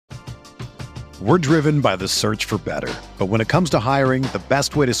We're driven by the search for better. But when it comes to hiring, the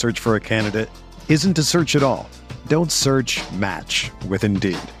best way to search for a candidate isn't to search at all. Don't search, match with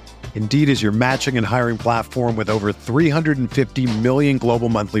Indeed. Indeed is your matching and hiring platform with over 350 million global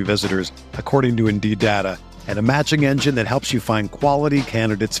monthly visitors, according to Indeed data, and a matching engine that helps you find quality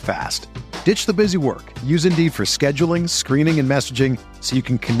candidates fast. Ditch the busy work. Use Indeed for scheduling, screening, and messaging so you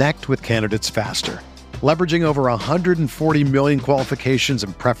can connect with candidates faster. Leveraging over 140 million qualifications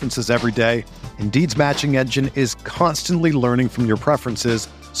and preferences every day, Indeed's matching engine is constantly learning from your preferences,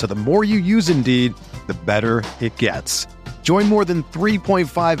 so the more you use Indeed, the better it gets. Join more than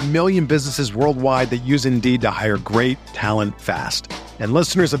 3.5 million businesses worldwide that use Indeed to hire great talent fast. And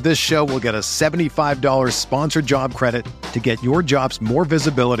listeners of this show will get a $75 sponsored job credit to get your jobs more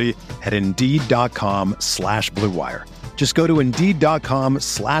visibility at Indeed.com/Blue Wire. Just go to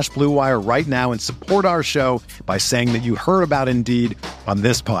Indeed.com/Blue Wire right now and support our show by saying that you heard about Indeed on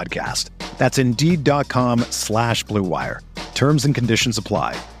this podcast. That's Indeed.com/Blue Wire. Terms and conditions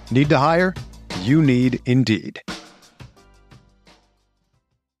apply. Need to hire? You need Indeed.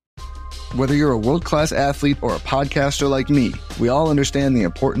 Whether you're a world-class athlete or a podcaster like me, we all understand the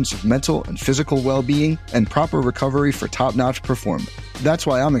importance of mental and physical well-being and proper recovery for top-notch performance. That's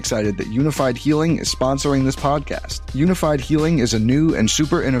why I'm excited that Unified Healing is sponsoring this podcast. Unified Healing is a new and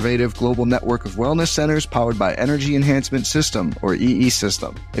super innovative global network of wellness centers powered by Energy Enhancement System, or EE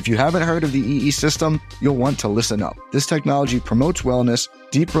System. If you haven't heard of the EE System, you'll want to listen up. This technology promotes wellness,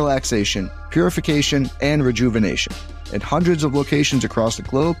 deep relaxation, purification, and rejuvenation. In hundreds of locations across the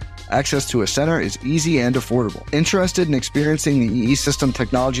globe, access to a center is easy and affordable. Interested in experiencing the EE System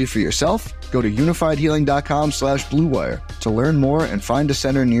technology for yourself? Go to unifiedhealing.com/Blue Wire to learn more and find a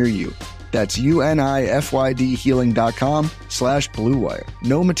center near you. That's UNIFYDhealing.com/Blue Wire.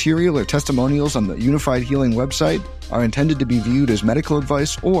 No material or testimonials on the Unified Healing website are intended to be viewed as medical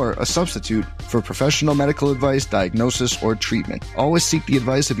advice or a substitute for professional medical advice, diagnosis, or treatment. Always seek the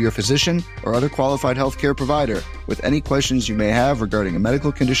advice of your physician or other qualified healthcare provider with any questions you may have regarding a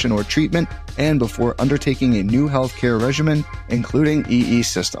medical condition or treatment and before undertaking a new healthcare regimen, including EE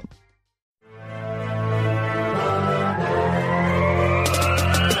System.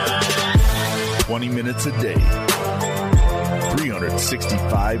 Minutes a day,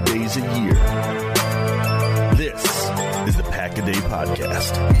 365 days a year. This is the Pack-A-Day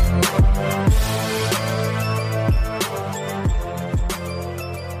Podcast.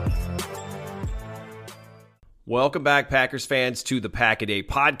 Welcome back, Packers fans, to the Pack-A-Day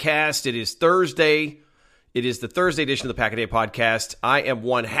Podcast. It is Thursday. It is the Thursday edition of the Pack-A-Day Podcast. I am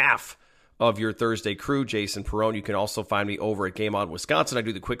one half of your Thursday crew, Jason Perrone. You can also find me over at Game On Wisconsin. I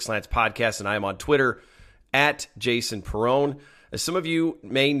do the Quick Slants podcast, and I am on Twitter at Jason Perrone. As some of you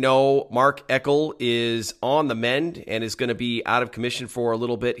may know, Mark Eckel is on the mend and is going to be out of commission for a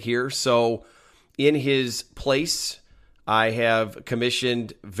little bit here. So in his place, I have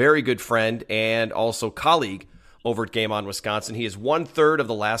commissioned very good friend and also colleague over at Game On Wisconsin. He is 1/3 of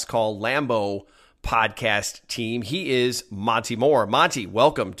the Last Call Lambeau podcast team. He is Monty Moore. Monty,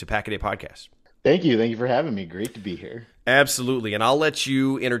 welcome to Pack-A-Day Podcast. Thank you. Thank you for having me. Great to be here. Absolutely. And I'll let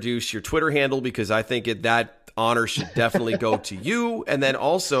you introduce your Twitter handle because I think that honor should definitely go to you. And then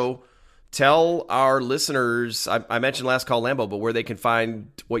also tell our listeners, I mentioned Last Call Lambeau, but where they can find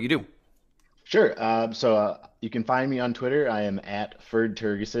what you do. Sure. So you can find me on Twitter. I am at Ferd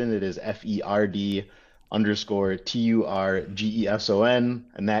Turgeson. It is FERD_TURGESON.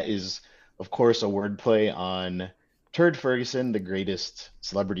 And that is, of course, a wordplay on Turd Ferguson, the greatest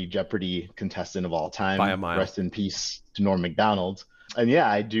Celebrity Jeopardy contestant of all time. By a mile. Rest in peace to Norm Macdonald. And yeah,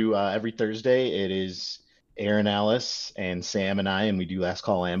 I do every Thursday. It is Aaron Alice and Sam and I, and we do Last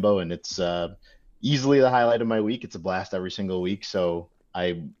Call Lambeau, and it's easily the highlight of my week. It's a blast every single week. So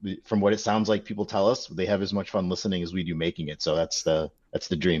from what it sounds like, people tell us they have as much fun listening as we do making it. So that's the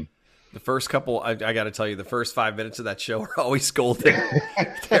dream. The first couple, I got to tell you, the first 5 minutes of that show are always golden.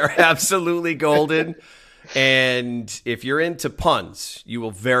 They're absolutely golden. And if you're into puns, you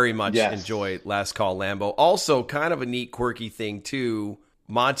will very much enjoy Last Call Lambeau. Also, kind of a neat, quirky thing, too.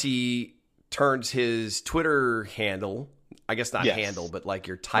 Monty turns his Twitter handle, I guess not handle, but like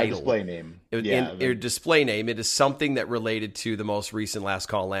your title. My display name. Your display name. It is something that related to the most recent Last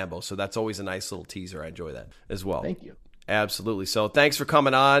Call Lambeau. So that's always a nice little teaser. I enjoy that as well. Thank you. Absolutely. So thanks for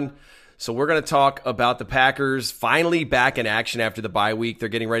coming on. So we're going to talk about the Packers finally back in action after the bye week. They're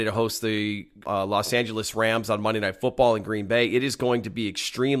getting ready to host the Los Angeles Rams on Monday Night Football in Green Bay. It is going to be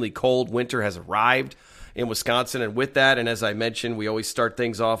extremely cold. Winter has arrived in Wisconsin. And with that, and as I mentioned, we always start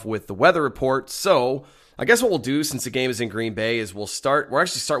things off with the weather report. So I guess what we'll do, since the game is in Green Bay, is we'll actually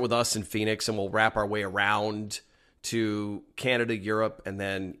start with us in Phoenix, and we'll wrap our way around to Canada, Europe, and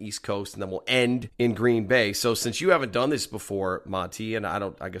then East Coast, and then we'll end in Green Bay. So since you haven't done this before, Monty, and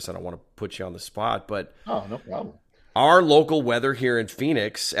I guess I don't want to put you on the spot, but oh, no problem. Our local weather here in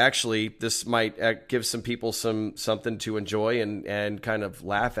Phoenix, actually, this might give some people something to enjoy and kind of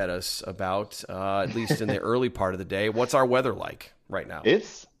laugh at us about, at least in the early part of the day. What's our weather like right now?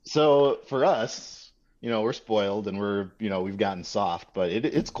 So for us, we're spoiled and we've gotten soft, but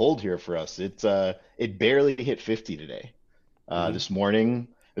it's cold here for us. It barely hit 50 today. This morning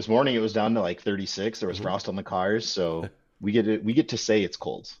it was down to like 36. There was frost on the cars, so we get to say it's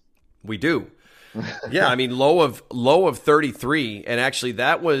cold. We do. Yeah, I mean low of 33, and actually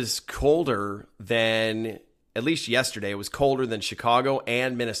that was colder than, at least yesterday, it was colder than Chicago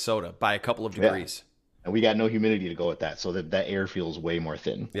and Minnesota by a couple of degrees. And we got no humidity to go with that, so that air feels way more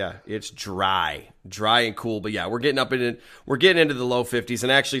thin. Yeah, it's dry and cool. But yeah, we're getting into the low 50s,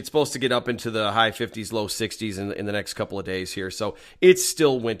 and actually it's supposed to get up into the high 50s, low 60s in the next couple of days here. So it's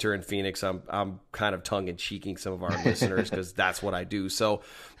still winter in Phoenix. I'm kind of tongue in cheeking some of our listeners because that's what I do. So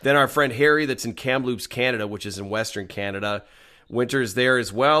then our friend Harry, that's in Kamloops, Canada, which is in Western Canada, winter's there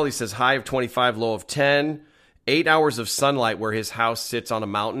as well. He says high of 25, low of 10. 8 hours of sunlight where his house sits on a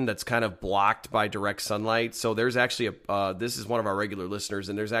mountain that's kind of blocked by direct sunlight. So there's actually this is one of our regular listeners,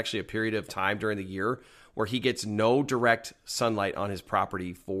 and there's actually a period of time during the year where he gets no direct sunlight on his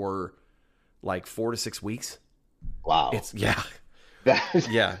property for like 4 to 6 weeks. Wow. It's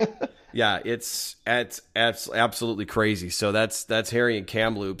it's absolutely crazy. So that's Harry and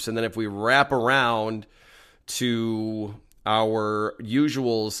Kamloops. And then if we wrap around to our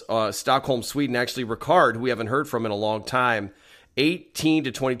usuals, Stockholm, Sweden, actually Ricard, who we haven't heard from in a long time, 18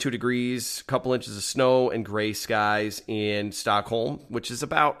 to 22 degrees, a couple inches of snow and gray skies in Stockholm, which is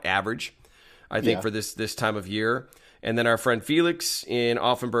about average, I think, for this time of year. And then our friend Felix in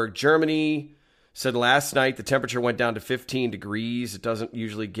Offenburg, Germany, said last night the temperature went down to 15 degrees. It doesn't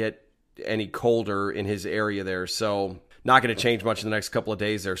usually get any colder in his area there, so not going to change much in the next couple of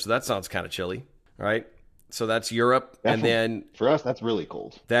days there. So that sounds kind of chilly, right? So that's Europe, and then for us, that's really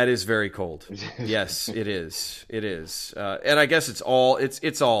cold. That is very cold. Yes, it is. It is, and I guess it's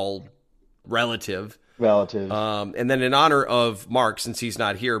all relative. And then in honor of Mark, since he's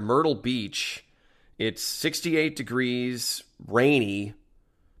not here, Myrtle Beach, it's 68 degrees, rainy.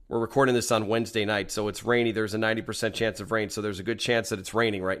 We're recording this on Wednesday night, so it's rainy. There's a 90% chance of rain, so there's a good chance that it's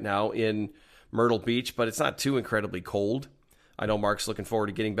raining right now in Myrtle Beach, but it's not too incredibly cold. I know Mark's looking forward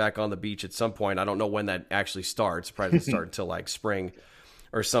to getting back on the beach at some point. I don't know when that actually starts. Probably doesn't start until like spring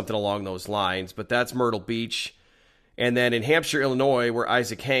or something along those lines. But that's Myrtle Beach. And then in Hampshire, Illinois, where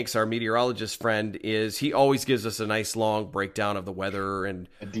Isaac Hanks, our meteorologist friend, is, he always gives us a nice long breakdown of the weather and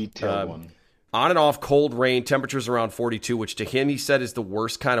a detailed one. On and off cold rain, temperatures around 42, which to him, he said, is the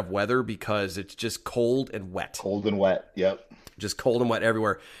worst kind of weather because it's just cold and wet. Cold and wet, yep. Just cold and wet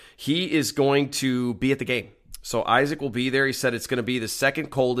everywhere. He is going to be at the game. So Isaac will be there. He said it's going to be the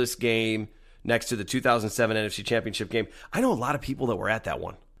second coldest game next to the 2007 NFC Championship game. I know a lot of people that were at that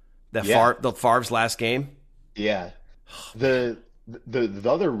one. The Favre's last game. Yeah. The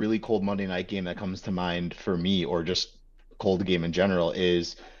other really cold Monday night game that comes to mind for me, or just cold game in general,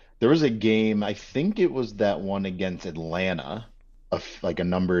 is there was a game, I think it was that one against Atlanta like a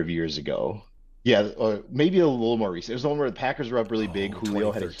number of years ago. Yeah, or maybe a little more recent. It was the one where the Packers were up really big.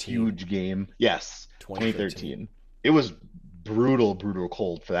 Julio had a huge game. Yes. 2013. It was brutal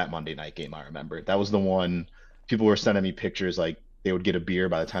cold for that Monday night game. I remember that was the one. People were sending me pictures like they would get a beer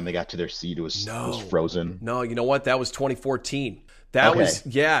by the time they got to their seat. It was frozen. No, you know what? That was 2014. That was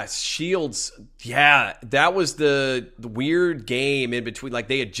Shields. Yeah, that was the weird game in between. Like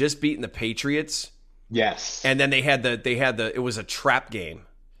they had just beaten the Patriots. Yes, and then they had the. It was a trap game.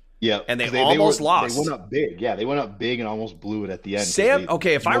 Yeah, and they almost lost. They went up big. Yeah, they went up big and almost blew it at the end. Sam,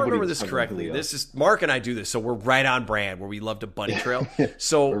 if I remember this correctly, this is Mark and I do this, so we're right on brand where we love to bunny trail.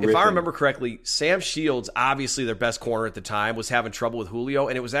 So if I remember correctly, Sam Shields, obviously their best corner at the time, was having trouble with Julio,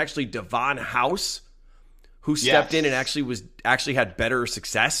 and it was actually Devon House who stepped in and actually had better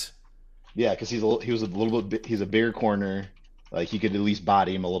success. Yeah, because he's a bigger corner, like he could at least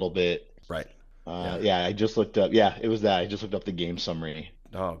body him a little bit. Right. I just looked up. Yeah, it was that. I just looked up the game summary.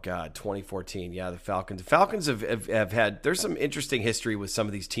 Oh, God, 2014. Yeah, the Falcons. The Falcons have had – there's some interesting history with some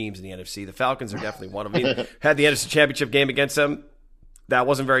of these teams in the NFC. The Falcons are definitely one of them. I mean, had the NFC Championship game against them. That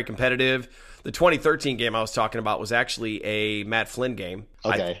wasn't very competitive. The 2013 game I was talking about was actually a Matt Flynn game.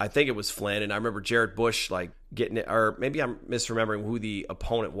 Okay. I think it was Flynn, and I remember Jared Bush like getting it – or maybe I'm misremembering who the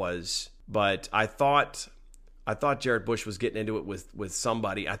opponent was, but I thought Jared Bush was getting into it with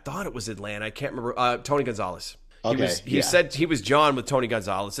somebody. I thought it was Atlanta. I can't remember. Tony Gonzalez. He said he was John with Tony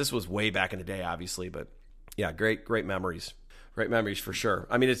Gonzalez. This was way back in the day, obviously, but Yeah, great memories. Great memories for sure.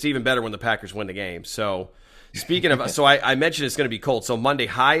 I mean, it's even better when the Packers win the game. So speaking of, so I mentioned it's going to be cold. So Monday,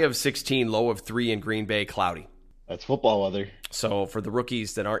 high of 16, low of 3 in Green Bay, cloudy. That's football weather. So for the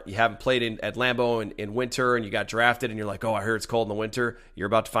rookies that you haven't played at Lambeau in winter and you got drafted and you're like, oh, I heard it's cold in the winter, you're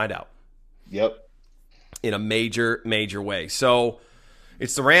about to find out. Yep. In a major way. So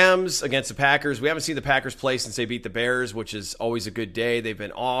it's the Rams against the Packers. We haven't seen the Packers play since they beat the Bears, which is always a good day. They've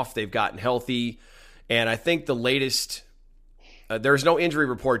been off. They've gotten healthy. And I think the latest there's no injury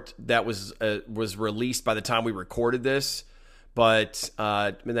report that was released by the time we recorded this. But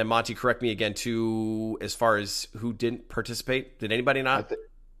and then Monty, correct me again too, as far as who didn't participate. Did anybody not?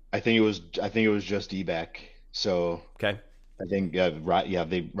 I think it was just E-back. So okay. I think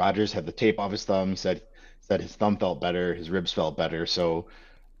Rodgers had the tape off his thumb. He said his thumb felt better, his ribs felt better. So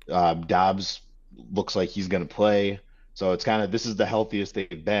Dobbs looks like he's going to play. So it's this is the healthiest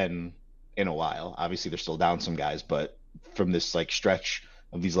they've been in a while. Obviously, they're still down some guys, but from this stretch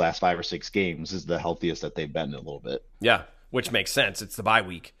of these last 5 or 6 games, this is the healthiest that they've been in a little bit. Yeah. Which makes sense. It's the bye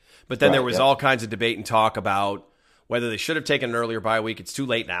week. But then there was all kinds of debate and talk about whether they should have taken an earlier bye week. It's too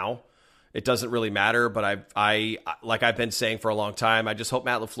late now. It doesn't really matter. But I like I've been saying for a long time, I just hope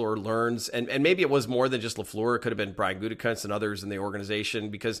Matt LaFleur learns. And maybe it was more than just LaFleur. It could have been Brian Gutekunst and others in the organization,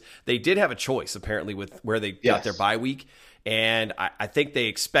 because they did have a choice, apparently, with where they got their bye week. And I think they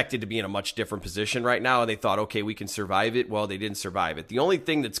expected to be in a much different position right now. And they thought, okay, we can survive it. Well, they didn't survive it. The only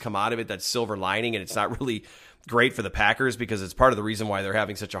thing that's come out of it that's silver lining, and it's not really great for the Packers because it's part of the reason why they're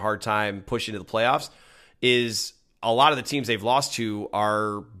having such a hard time pushing to the playoffs, is a lot of the teams they've lost to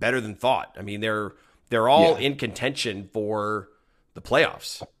are better than thought. I mean, they're all in contention for the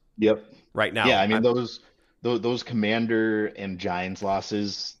playoffs. Yep. Right now. Yeah, I mean those Commander and Giants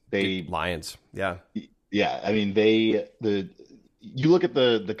losses, Lions. Yeah. Yeah, I mean you look at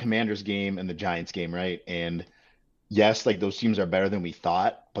the Commanders game and the Giants game, right? And yes, those teams are better than we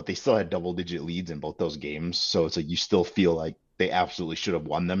thought, but they still had double-digit leads in both those games. So it's you still feel like they absolutely should have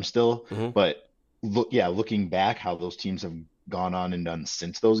won them still. Mm-hmm. But looking back, how those teams have gone on and done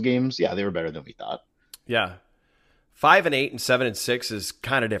since those games, they were better than we thought. Yeah, 5-8 and 7-6 is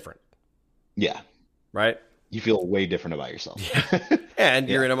kind of different. Yeah, right. You feel way different about yourself. Yeah. And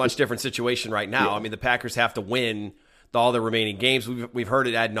you're in a much different situation right now. Yeah. I mean, the Packers have to win all the remaining games. We've heard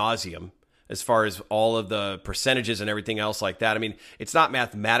it ad nauseum as far as all of the percentages and everything else like that. I mean, it's not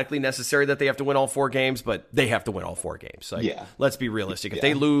mathematically necessary that they have to win all 4 games, but they have to win all 4 games. Let's be realistic. If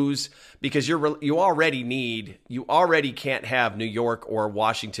they lose, because you already can't have New York or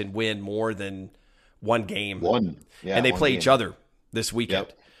Washington win more than 1 game. And they play each other this weekend.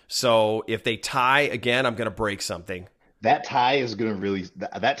 Yep. So if they tie again, I'm going to break something. That tie is going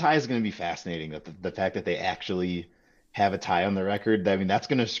to be fascinating. The fact that they actually have a tie on the record. I mean, that's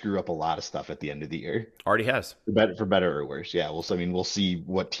going to screw up a lot of stuff at the end of the year. Already has. For better or worse. Yeah. We'll see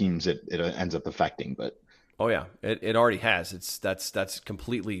what teams it ends up affecting, but. Oh yeah, it already has. That's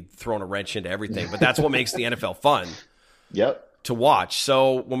completely thrown a wrench into everything, but that's what makes the NFL fun. Yep. To watch.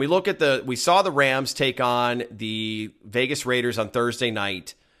 So when we look at we saw the Rams take on the Vegas Raiders on Thursday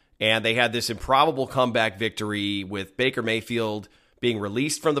night, and they had this improbable comeback victory with Baker Mayfield being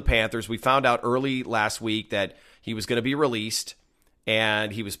released from the Panthers. We found out early last week that he was going to be released,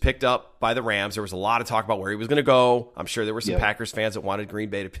 and he was picked up by the Rams. There was a lot of talk about where he was going to go. I'm sure there were some Packers fans that wanted Green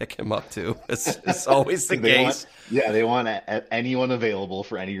Bay to pick him up too. It's always the case. They want anyone available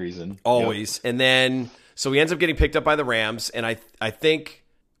for any reason. Always. Yep. And then, so he ends up getting picked up by the Rams, and I think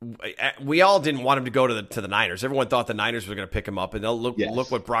we all didn't want him to go to the Niners. Everyone thought the Niners were going to pick him up, and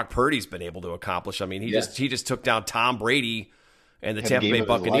look what Brock Purdy's been able to accomplish. I mean, he just took down Tom Brady and the Tampa Bay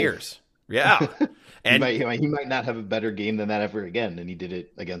Buccaneers. Yeah. And he might not have a better game than that ever again, and he did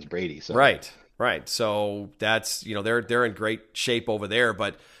it against Brady. So right. So that's they're in great shape over there.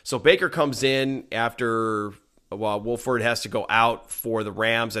 But so Baker comes in after Wolford has to go out for the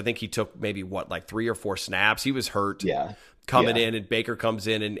Rams. I think he took maybe 3 or 4 snaps. He was hurt. Yeah. Coming in, and Baker comes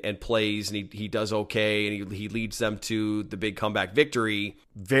in and plays, and he does okay, and he leads them to the big comeback victory.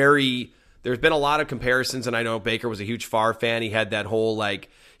 There's been a lot of comparisons, and I know Baker was a huge Favre fan. He had that whole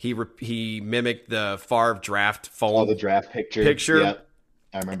he mimicked the Favre draft phone. Oh, the draft picture. Yeah,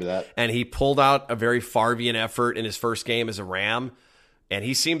 I remember that. And he pulled out a very Favrean effort in his first game as a Ram, and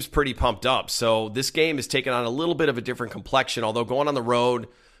he seems pretty pumped up. So this game is taking on a little bit of a different complexion, although going on the road,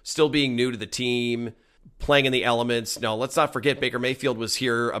 still being new to the team, playing in the elements. Now, let's not forget Baker Mayfield was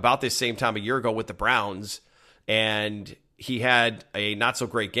here about this same time a year ago with the Browns, and he had a not so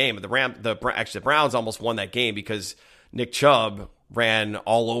great game. The Browns almost won that game because Nick Chubb ran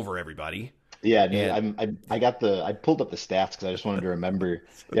all over everybody. Yeah, dude, And I pulled up the stats because I just wanted to remember.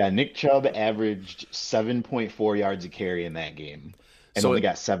 Yeah, Nick Chubb averaged 7.4 yards a carry in that game and so only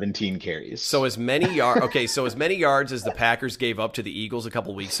got 17 so carries. as many yard okay, so as many yards as the Packers gave up to the Eagles a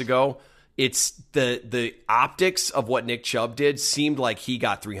couple weeks ago, it's the optics of what Nick Chubb did seemed like he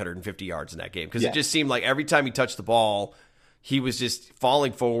got 350 yards in that game because it Yeah. just seemed like every time he touched the ball, he was just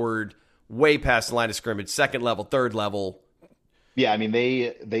falling forward way past the line of scrimmage, second level, third level. Yeah, I mean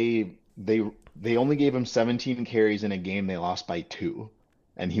they only gave him 17 carries in a game they lost by 2,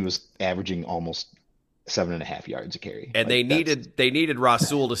 and he was averaging almost 7.5 yards a carry. And Like that's they needed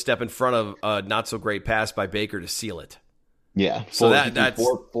Rasul to step in front of a not so great pass by Baker to seal it. yeah. So He threw that's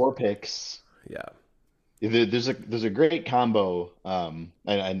four picks. yeah. There's a great combo,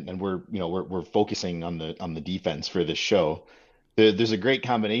 and we're focusing on the defense for this show. There's a great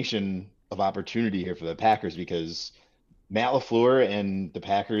combination of opportunity here for the Packers because Matt LaFleur and the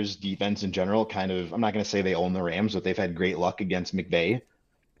Packers defense in general kind of, I'm not going to say they own the Rams, but they've had great luck against McVay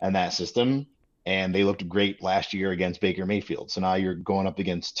and that system, and they looked great last year against Baker Mayfield. So now you're going up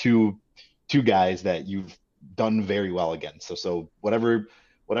against two guys that you've done very well against. So whatever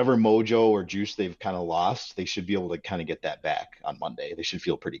mojo or juice they've kind of lost, they should be able to kind of get that back on Monday. They should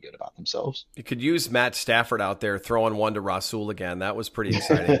feel pretty good about themselves. You could use Matt Stafford out there throwing one to Rasul again. That was pretty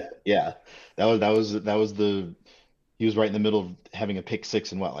exciting. Yeah, that was the he was right in the middle of having a pick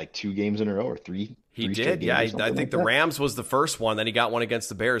six in what, like 2 games in a row or He three did, straight yeah. games or I something think like the that? Rams was the first one. Then he got one against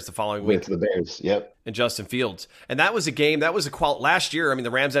the Bears the following week With the Bears. Yep. and Justin Fields. And that was a game, that was last year. I mean, the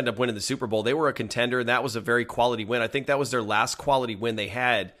Rams ended up winning the Super Bowl. They were a contender, and that was a very quality win. I think that was their last quality win they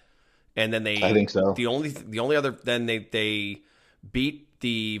had. And then I think so. The only other, then they beat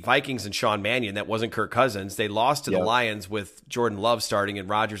the Vikings and Sean Mannion. That wasn't Kirk Cousins. They lost to the Yep. Lions with Jordan Love starting and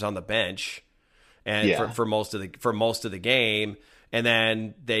Rodgers on the bench, and Yeah. for most of the game. And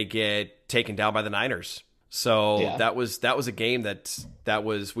then they get taken down by the Niners. So Yeah. that was a game that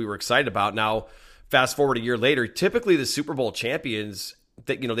was we were excited about. Now, fast forward a year later, typically the Super Bowl champions,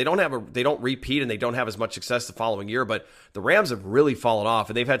 they don't repeat and they don't have as much success the following year. But the Rams have really fallen off,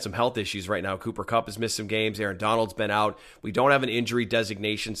 and they've had some health issues right now. Cooper Kupp has missed some games. Aaron Donald's been out. We don't have an injury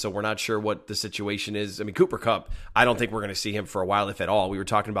designation, so we're not sure what the situation is. I mean, Cooper Kupp, I don't think we're going to see him for a while, if at all. We were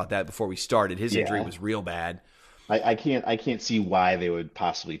talking about that before we started. His injury Yeah. was real bad. I can't see why they would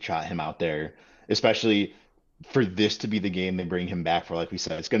possibly trot him out there, especially for this to be the game they bring him back for. Like we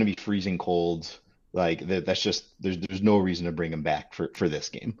said, it's going to be freezing cold. Like that's just there's no reason to bring him back for this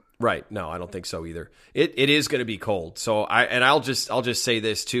game. Right. No, I don't think so either. It is going to be cold. So I'll just say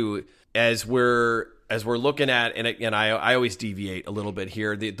this too, as we're looking at, and I always deviate a little bit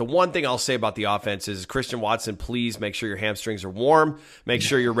here. The one thing I'll say about the offense is, Christian Watson, please make sure your hamstrings are warm. Make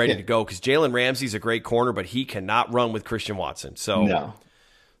sure you're ready to go, because Jalen Ramsey's a great corner, but he cannot run with Christian Watson. So No.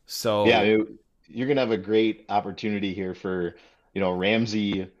 So Yeah, you're gonna have a great opportunity here for,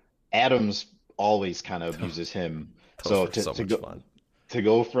 Ramsey. Adams always kind of uses him. those were so much fun. To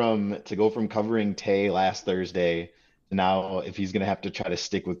go from covering Tay last Thursday to now, if he's gonna have to try to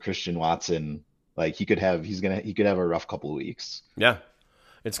stick with Christian Watson, like he could have a rough couple of weeks. Yeah,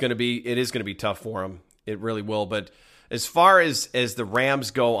 it is going to be tough for him. It really will. But as far as the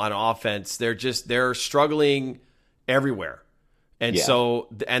Rams go on offense, they're struggling everywhere. And Yeah. so,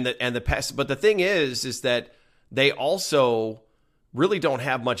 the pass, but the thing is that they also really don't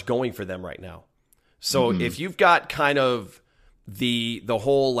have much going for them right now. So if you've got kind of the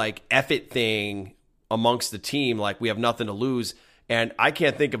whole like F it thing amongst the team, like we have nothing to lose, and I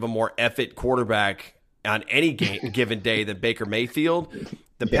can't think of a more F it quarterback on any given day than Baker Mayfield.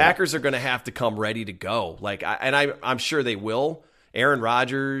 The Packers are going to have to come ready to go. I'm sure they will. Aaron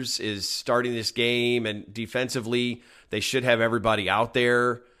Rodgers is starting this game, and defensively, they should have everybody out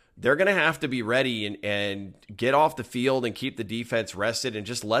there. They're going to have to be ready and get off the field and keep the defense rested and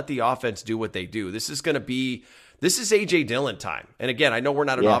just let the offense do what they do. This is A.J. Dillon time. And again, I know we're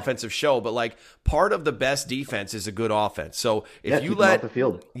not an offensive show, but like part of the best defense is a good offense. So if you keep them let off the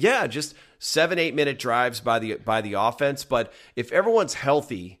field. just 7-8 minute drives by the offense, but if everyone's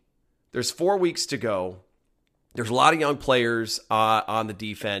healthy, there's 4 weeks to go. There's a lot of young players on the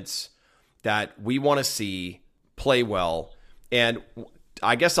defense that we want to see play well. And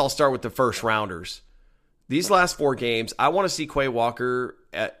I guess I'll start with the first rounders. These last 4 games, I want to see Quay Walker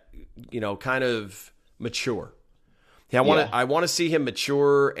kind of mature. I want to see him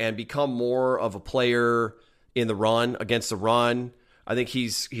mature and become more of a player in the run, against the run. I think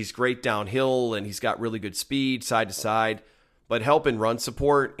he's great downhill, and he's got really good speed side to side, but help in run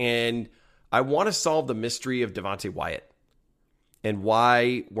support. And I want to solve the mystery of Devontae Wyatt and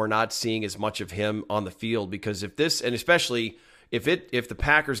why we're not seeing as much of him on the field, because especially if the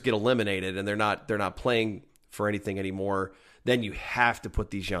Packers get eliminated and they're not playing for anything anymore, then you have to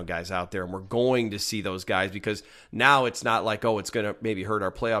put these young guys out there, and we're going to see those guys, because now it's not like, oh, it's going to maybe hurt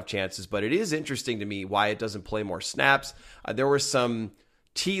our playoff chances, but it is interesting to me why it doesn't play more snaps. There were some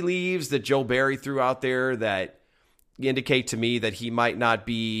tea leaves that Joe Barry threw out there that indicate to me that he might not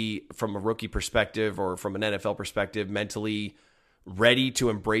be, from a rookie perspective or from an NFL perspective, mentally ready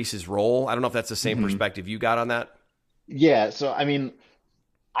to embrace his role. I don't know if that's the same perspective you got on that. Yeah, so I mean,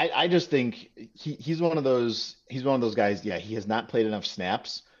 I just think he's one of those guys. Yeah, he has not played enough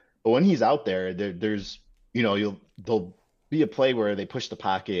snaps, but when he's out there, there's there'll be a play where they push the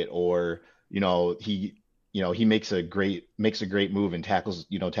pocket, or he makes a great move and tackles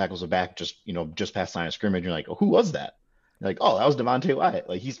a back just past line of scrimmage. You're like, oh, who was that? You're like, oh, that was Devontae Wyatt.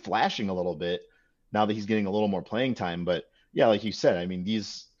 Like, he's flashing a little bit now that he's getting a little more playing time. But yeah, like you said, I mean,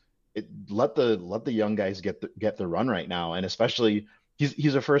 let the young guys get the run right now, and especially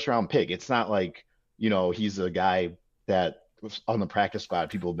he's a first round pick. It's not like he's a guy that was on the practice squad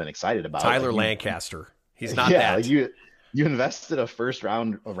people have been excited about. Tyler Lancaster. He's not that. Like you invested a first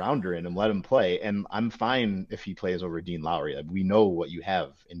rounder in him, let him play, and I'm fine if he plays over Dean Lowry. We know what you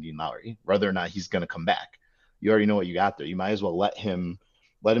have in Dean Lowry. Whether or not he's going to come back, you already know what you got there. You might as well let him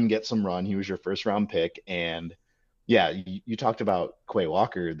get some run. He was your first round pick, and yeah, you talked about Quay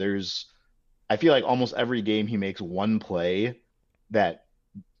Walker. I feel like almost every game he makes one play that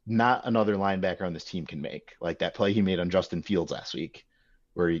not another linebacker on this team can make. Like that play he made on Justin Fields last week,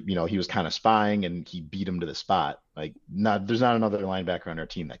 where he was kind of spying and he beat him to the spot. Like, there's not another linebacker on our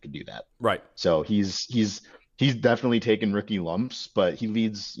team that could do that. Right. So he's definitely taken rookie lumps, but he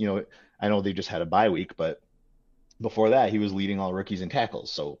leads. I know they just had a bye week, but before that he was leading all rookies in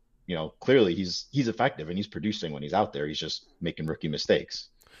tackles. So clearly he's effective and he's producing when he's out there. He's just making rookie mistakes.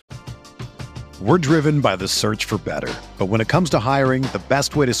 We're driven by the search for better, but when it comes to hiring, the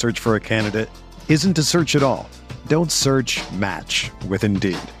best way to search for a candidate isn't to search at all. Don't search, match with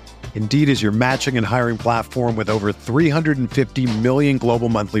Indeed. Indeed is your matching and hiring platform with over 350 million global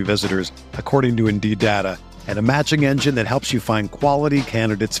monthly visitors, according to Indeed data, and a matching engine that helps you find quality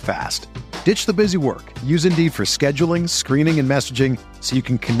candidates fast. Ditch the busy work. Use Indeed for scheduling, screening, and messaging so you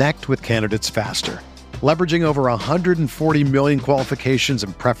can connect with candidates faster. Leveraging over 140 million qualifications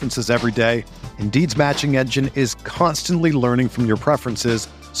and preferences every day, Indeed's matching engine is constantly learning from your preferences,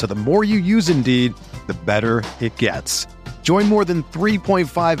 so the more you use Indeed, the better it gets. Join more than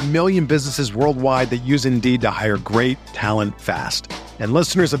 3.5 million businesses worldwide that use Indeed to hire great talent fast. And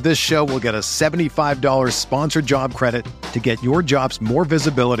listeners of this show will get a $75 sponsored job credit to get your jobs more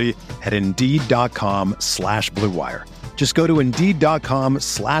visibility at Indeed.com/Blue Wire. Just go to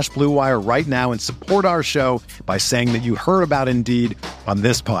Indeed.com/Blue Wire right now and support our show by saying that you heard about Indeed on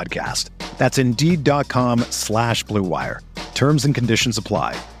this podcast. That's Indeed.com/Blue Wire. Terms and conditions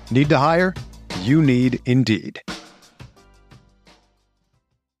apply. Need to hire? You need Indeed.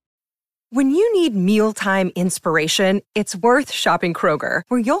 When you need mealtime inspiration, it's worth shopping Kroger,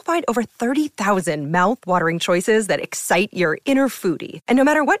 where you'll find over 30,000 mouth-watering choices that excite your inner foodie. And no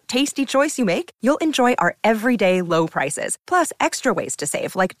matter what tasty choice you make, you'll enjoy our everyday low prices, plus extra ways to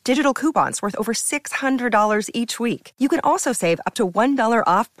save, like digital coupons worth over $600 each week. You can also save up to $1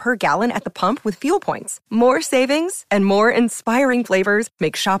 off per gallon at the pump with fuel points. More savings and more inspiring flavors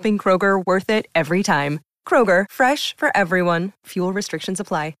make shopping Kroger worth it every time. Kroger, fresh for everyone. Fuel restrictions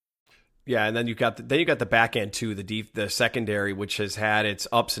apply. Yeah, and then you got the back end too, the secondary, which has had its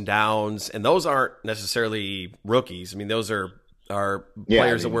ups and downs, and those aren't necessarily rookies. I mean, those are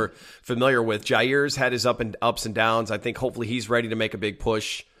players that we're familiar with. Jair's had his ups and downs. I think hopefully he's ready to make a big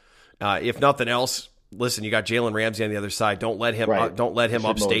push. If nothing else, listen, you got Jalen Ramsey on the other side. Don't let him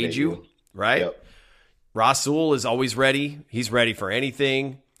upstage you. Right? Yep. Rasul is always ready. He's ready for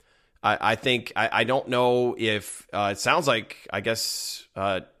anything. I think I don't know if it sounds like, I guess,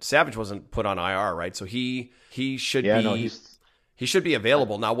 Savage wasn't put on IR, right? So he should he should be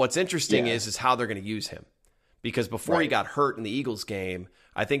available. Now, what's interesting is how they're going to use him, because before he got hurt in the Eagles game,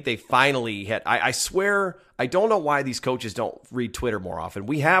 I think they finally had. I swear, I don't know why these coaches don't read Twitter more often.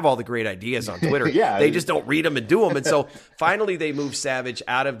 We have all the great ideas on Twitter. They just don't read them and do them. And so finally, they moved Savage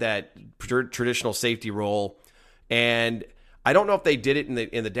out of that traditional safety role, and I don't know if they did it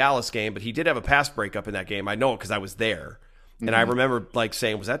in the Dallas game, but he did have a pass breakup in that game. I know it because I was there. And I remember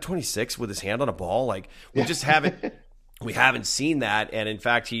saying, was that 26 with his hand on a ball? Like, we just haven't seen that. And in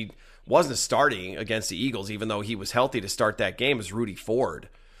fact, he wasn't starting against the Eagles, even though he was healthy to start that game, as Rudy Ford.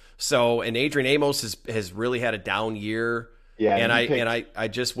 So, and Adrian Amos has really had a down year. Yeah. And I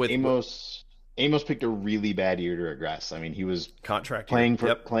just with Amos picked a really bad year to regress. I mean, he was contract playing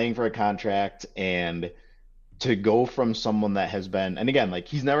for a contract, and to go from someone that has been, and again, like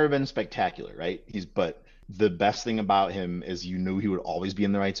he's never been spectacular, right? But the best thing about him is you knew he would always be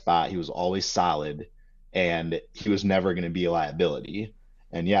in the right spot. He was always solid, and he was never going to be a liability.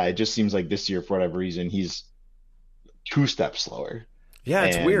 And yeah, it just seems like this year, for whatever reason, he's 2 steps slower. Yeah,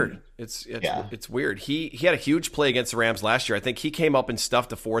 it's And weird. yeah. It's weird. He had a huge play against the Rams last year. I think he came up and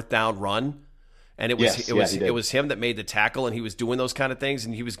stuffed a 4th down run, and it was him that made the tackle, and he was doing those kind of things,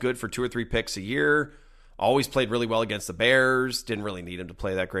 and he was good for 2 or 3 picks a year. Always played really well against the Bears. Didn't really need him to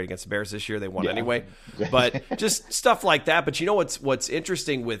play that great against the Bears this year. They won anyway. But just stuff like that. But you know what's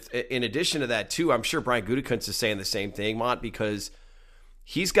interesting with, in addition to that too, I'm sure Brian Gutekunst is saying the same thing, Mont, because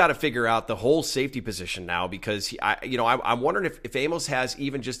he's got to figure out the whole safety position now, because I'm wondering if Amos has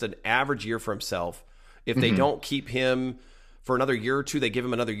even just an average year for himself. If they don't keep him for another year or two, they give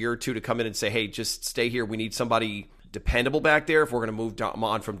him another year or two to come in and say, hey, just stay here. We need somebody dependable back there if we're going to move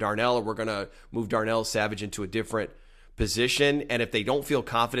on from Darnell, or we're going to move Darnell Savage into a different position. And if they don't feel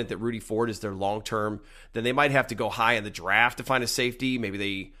confident that Rudy Ford is their long-term, then they might have to go high in the draft to find a safety.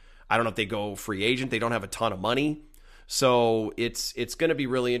 Maybe I don't know if they go free agent. They don't have a ton of money. So it's going to be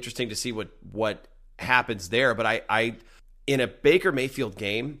really interesting to see what happens there. But I in a Baker Mayfield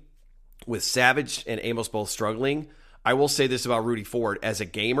game with Savage and Amos both struggling, I will say this about Rudy Ford. As a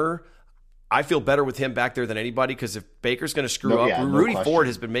gamer, I feel better with him back there than anybody, because if Baker's going to screw up, Rudy Ford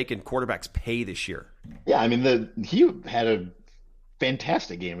has been making quarterbacks pay this year. Yeah, I mean, he had a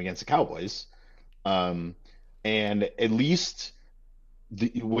fantastic game against the Cowboys. And at least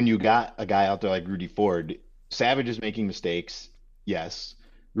when you got a guy out there like Rudy Ford, Savage is making mistakes, yes.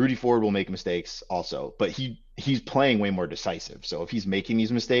 Rudy Ford will make mistakes also, but he's playing way more decisive. So if he's making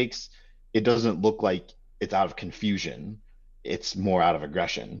these mistakes, it doesn't look like it's out of confusion. It's more out of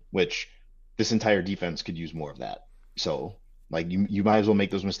aggression, which this entire defense could use more of that. So like you might as well make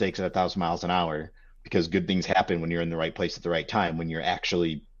those mistakes at 1,000 miles an hour, because good things happen when you're in the right place at the right time, when you're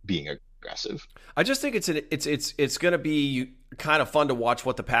actually being aggressive. I just think it's going to be kind of fun to watch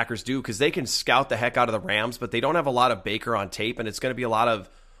what the Packers do, because they can scout the heck out of the Rams, but they don't have a lot of Baker on tape, and it's going to be a lot of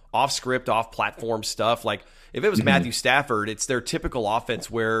off script, off platform stuff. Like if it was Matthew Stafford, it's their typical offense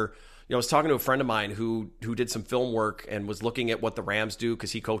where, I was talking to a friend of mine who did some film work and was looking at what the Rams do,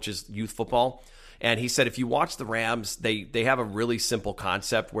 because he coaches youth football. And he said, if you watch the Rams, they have a really simple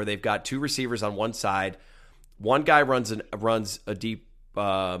concept where they've got 2 receivers on one side. One guy runs a deep,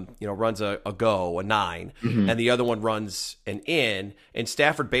 runs a go, a 9, and the other one runs an in. And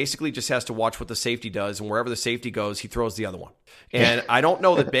Stafford basically just has to watch what the safety does, and wherever the safety goes, he throws the other one. And I don't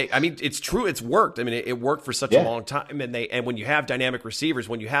know that it's true. It's worked. I mean, it worked for such a long time. And when you have dynamic receivers,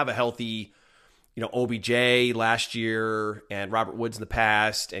 when you have a healthy, OBJ last year and Robert Woods in the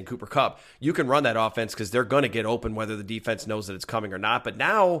past and Cooper Kupp, you can run that offense because they're going to get open whether the defense knows that it's coming or not. But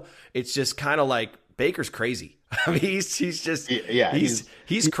now it's just kind of like Baker's crazy. I mean, he's just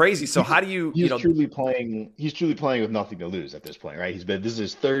he's crazy. So how do you he's truly playing with nothing to lose at this point, right? This is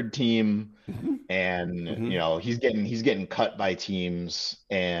his 3rd team, and he's getting cut by teams,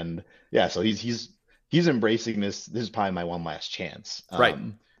 and so he's embracing this. This is probably my one last chance, right?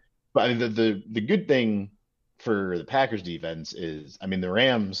 But I mean, the good thing for the Packers defense is, I mean, the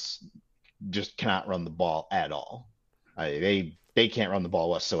Rams just cannot run the ball at all. They can't run the ball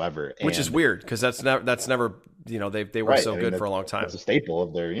whatsoever, which is weird, because that's never they were so good for a long time. It's a staple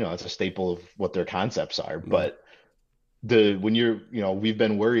of their it's a staple of what their concepts are. But when you're we've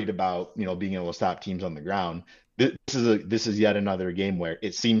been worried about being able to stop teams on the ground. This is yet another game where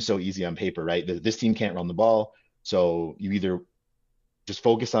it seems so easy on paper, right? This team can't run the ball, so you either just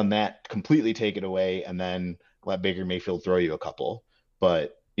focus on that, completely take it away, and then let Baker Mayfield throw you a couple.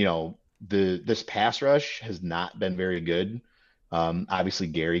 But this pass rush has not been very good. Obviously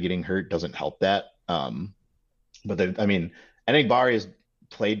Gary getting hurt doesn't help that. But I think Barry has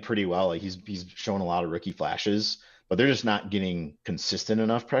played pretty well. Like he's shown a lot of rookie flashes, but they're just not getting consistent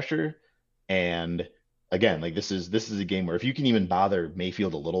enough pressure. And again, like this is a game where if you can even bother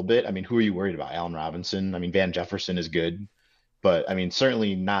Mayfield a little bit, I mean, who are you worried about? Allen Robinson? I mean, Van Jefferson is good, but I mean,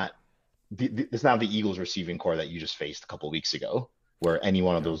 certainly not. It's not the Eagles receiving core that you just faced a couple of weeks ago, where any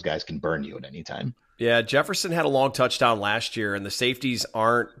one of those guys can burn you at any time. Yeah, Jefferson had a long touchdown last year, and the safeties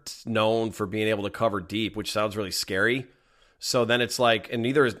aren't known for being able to cover deep, which sounds really scary. So then it's like, and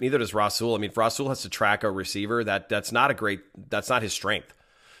neither does Rasul. I mean, if Rasul has to track a receiver, that's not his strength.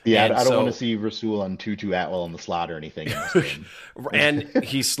 Yeah, I don't want to see Rasul on Tutu Atwell in the slot or anything in this game. And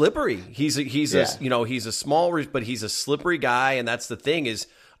he's slippery. He's a small, but he's a slippery guy, and that's the thing is,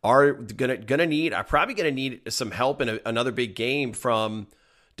 I'm probably gonna need some help in another big game from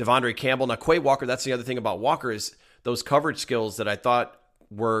Devondre Campbell. Now, Quay Walker, that's the other thing about Walker, is those coverage skills that I thought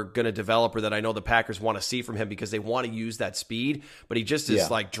we're going to develop or that I know the Packers want to see from him because they want to use that speed, but he just is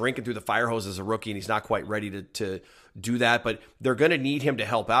like drinking through the fire hose as a rookie and he's not quite ready to do that. But they're going to need him to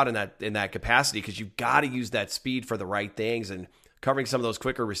help out in that capacity because you've got to use that speed for the right things and covering some of those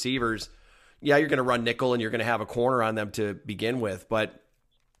quicker receivers. Yeah, you're going to run nickel and you're going to have a corner on them to begin with, but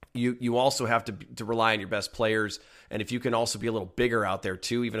you also have to rely on your best players. And if you can also be a little bigger out there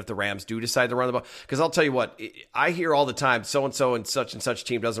too, even if the Rams do decide to run the ball, because I'll tell you what, I hear all the time, so-and-so and such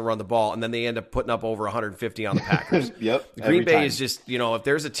team doesn't run the ball. And then they end up putting up over 150 on the Packers. Yep. Green Bay is just, if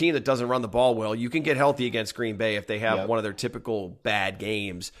there's a team that doesn't run the ball well, you can get healthy against Green Bay if they have one of their typical bad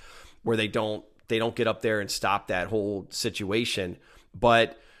games where they don't get up there and stop that whole situation.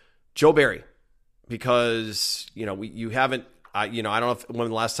 But Joe Barry, because, you haven't, I don't know when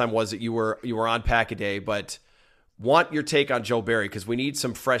the last time was that you were on Pack-A-Day, but want your take on Joe Barry because we need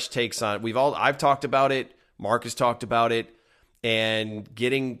some fresh takes on it. I've talked about it, Mark has talked about it, and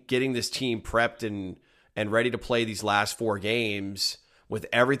getting this team prepped and ready to play these last 4 games with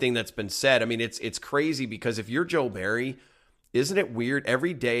everything that's been said. I mean, it's crazy because if you're Joe Barry, isn't it weird?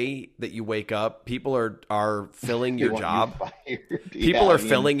 Every day that you wake up, people are filling your job. People are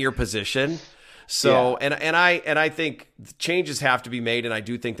filling your position. So, and I think changes have to be made, and I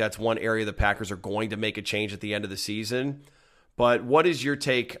do think that's one area the Packers are going to make a change at the end of the season. But what is your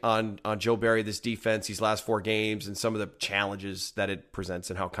take on Joe Barry, this defense, these last 4 games, and some of the challenges that it presents,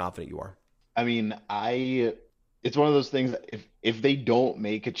 and how confident you are? I mean, it's one of those things that if they don't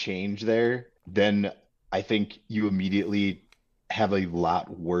make a change there, then I think you immediately have a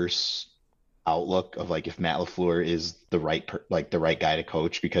lot worse outlook of like if Matt LaFleur is the right guy to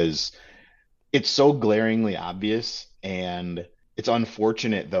coach, because it's so glaringly obvious. And it's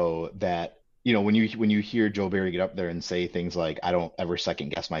unfortunate though that when you hear Joe Barry get up there and say things like, I don't ever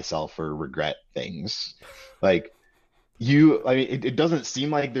second guess myself or regret things, like it doesn't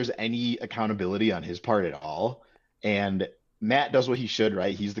seem like there's any accountability on his part at all. And Matt does what he should,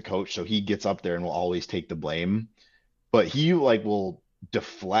 right? He's the coach, so he gets up there and will always take the blame, but he will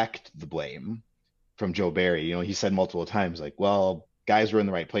deflect the blame from Joe Barry. He said multiple times, like, well, guys were in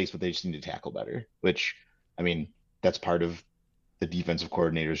the right place, but they just need to tackle better, which, I mean, that's part of the defensive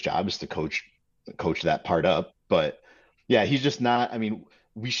coordinator's job, is to coach that part up. But yeah, he's just not, I mean,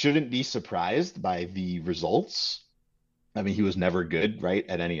 we shouldn't be surprised by the results. I mean, he was never good, right,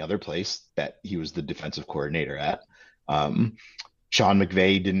 at any other place that he was the defensive coordinator at. Sean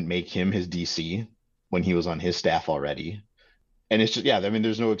McVay didn't make him his DC when he was on his staff already. And it's just, I mean,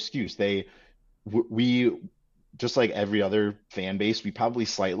 there's no excuse. We just like every other fan base, we probably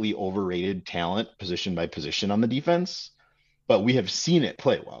slightly overrated talent position by position on the defense, but we have seen it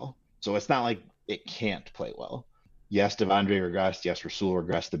play well. So it's not like it can't play well. Yes, Devondre regressed. Yes, Rasul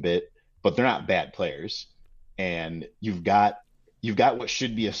regressed a bit, but they're not bad players. And you've got what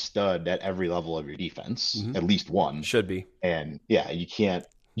should be a stud at every level of your defense, at least one. Should be. And yeah, you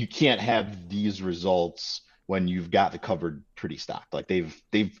can't have these results when you've got the cupboard pretty stocked. Like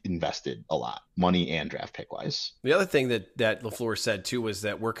they've invested a lot, money and draft pick wise. The other thing that LaFleur said too was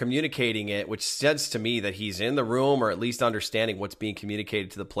that we're communicating it, which says to me that he's in the room or at least understanding what's being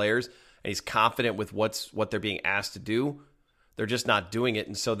communicated to the players, and he's confident with what they're being asked to do. They're just not doing it.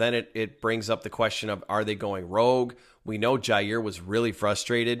 And so then it brings up the question of, are they going rogue? We know Jair was really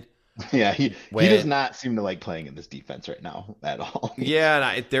frustrated. Yeah, he does not seem to like playing in this defense right now at all.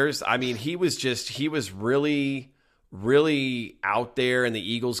 Yeah, and he was really, really out there in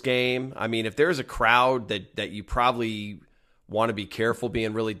the Eagles game. I mean, if there's a crowd that you probably want to be careful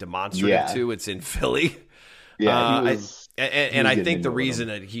being really demonstrative to, it's in Philly. Yeah, I think the reason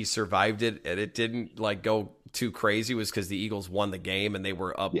that he survived it and it didn't go too crazy was because the Eagles won the game and they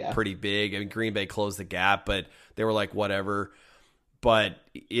were up pretty big. I mean, Green Bay closed the gap, but they were like, whatever. But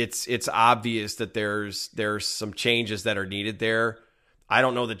it's obvious that there's some changes that are needed there. I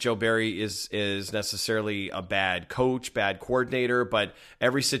don't know that Joe Barry is necessarily a bad coach, bad coordinator, but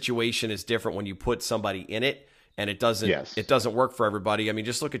every situation is different when you put somebody in it, and it doesn't work for everybody. I mean,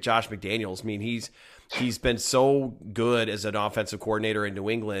 just look at Josh McDaniels. I mean, he's been so good as an offensive coordinator in New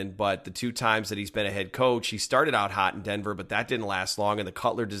England, but the 2 times that he's been a head coach, he started out hot in Denver, but that didn't last long, and the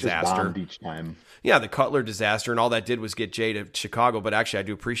Cutler disaster. Just bombed each time. Yeah, the Cutler disaster, and all that did was get Jay to Chicago. But actually, I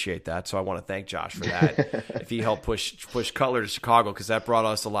do appreciate that, so I want to thank Josh for that. If he helped push Cutler to Chicago, because that brought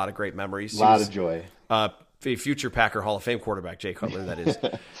us a lot of great memories. A lot of joy. Future Packer Hall of Fame quarterback, Jay Cutler, that is.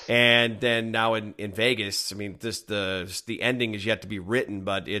 And then now in Vegas, I mean, the ending is yet to be written,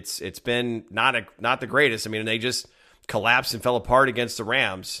 but it's been not the greatest. I mean, they just collapsed and fell apart against the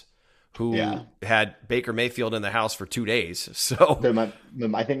Rams, who had Baker Mayfield in the house for 2 days. So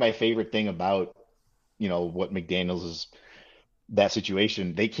I think my favorite thing about what McDaniels is that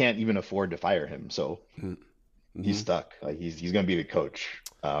situation, they can't even afford to fire him. So he's stuck. Like he's going to be the coach.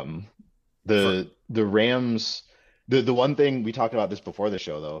 The Rams, the one thing we talked about this before the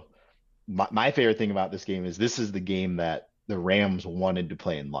show though, my favorite thing about this game is this is the game that the Rams wanted to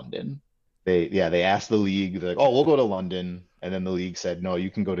play in London. They asked the league, they're like, oh, we'll go to London. And then the league said, no,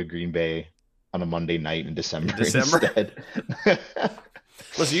 you can go to Green Bay on a Monday night in December instead.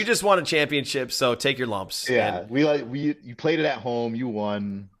 Listen, you just won a championship, so take your lumps. Yeah, you played it at home, you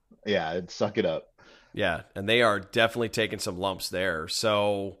won. Yeah, suck it up. Yeah, and they are definitely taking some lumps there.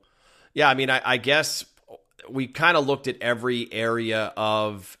 So, yeah, I mean, I guess we kind of looked at every area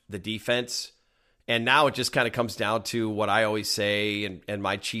of the defense, and now it just kind of comes down to what I always say, and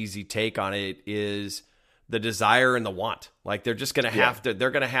my cheesy take on it is the desire and the want. Like they're just going to have to,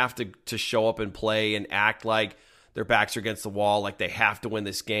 they're going to have to show up and play and act like their backs are against the wall, like they have to win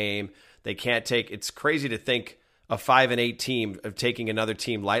this game. They can't take, it's crazy to think a 5-8 team of taking another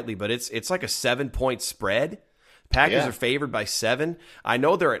team lightly, but it's like a 7-point spread. Packers are favored by 7. I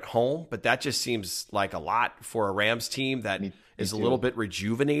know they're at home, but that just seems like a lot for a Rams team that is a little bit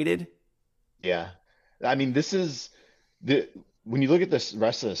rejuvenated. Yeah. I mean, this is when you look at this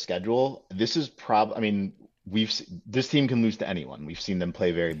rest of the schedule, this is probably, I mean, this team can lose to anyone. We've seen them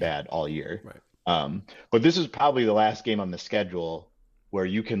play very bad all year. Right. But this is probably the last game on the schedule where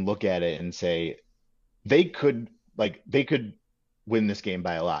you can look at it and say they could win this game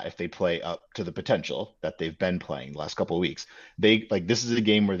by a lot if they play up to the potential that they've been playing the last couple of weeks. This is a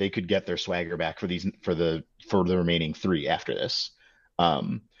game where they could get their swagger back for the remaining 3 after this.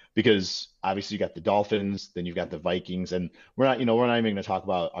 Because obviously you got the Dolphins, then you've got the Vikings, and we're not even going to talk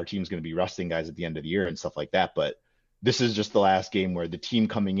about our team's going to be resting guys at the end of the year and stuff like that. But this is just the last game where the team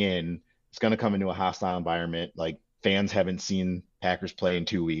coming in is going to come into a hostile environment. Like fans haven't seen Packers play in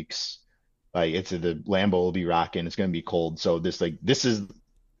 2 weeks. Like the Lambeau will be rocking. It's going to be cold. So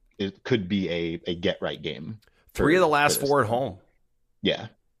it could be a get right game. 3 of the last 4 at home. Yeah.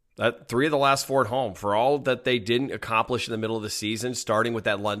 3 of the last 4 at home. For all that they didn't accomplish in the middle of the season, starting with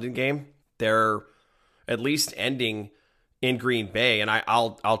that London game, they're at least ending in Green Bay. And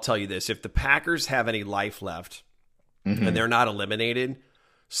I'll tell you this: if the Packers have any life left and they're not eliminated,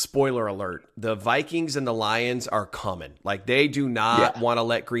 spoiler alert, the Vikings and the Lions are coming. Like they do not want to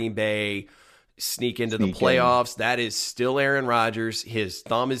let Green Bay sneak into the playoffs. That is still Aaron Rodgers. His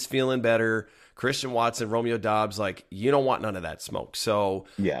thumb is feeling better. Christian Watson, Romeo Doubs, like you don't want none of that smoke. So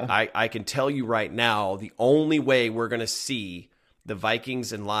I can tell you right now, the only way we're going to see the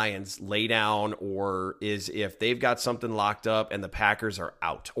Vikings and Lions lay down is if they've got something locked up and the Packers are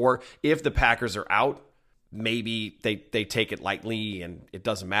out. Or if the Packers are out, maybe they take it lightly and it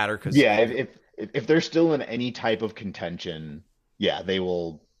doesn't matter. If they're still in any type of contention, they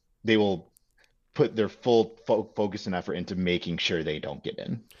will put their full focus and effort into making sure they don't get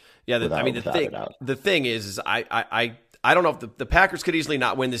in. Yeah, the thing is I don't know if the Packers could easily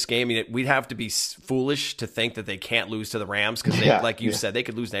not win this game. I mean, we'd have to be foolish to think that they can't lose to the Rams because, like you said, they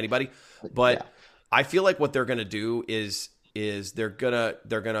could lose to anybody. But I feel like what they're going to do is they're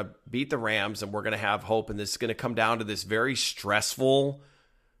gonna beat the Rams, and we're gonna have hope. And this is gonna come down to this very stressful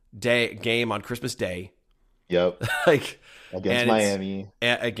game on Christmas Day. Yep. Against Miami.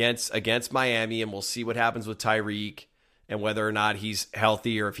 Against Miami, and we'll see what happens with Tyreek and whether or not he's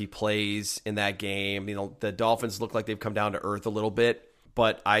healthy or if he plays in that game. You know, the Dolphins look like they've come down to earth a little bit,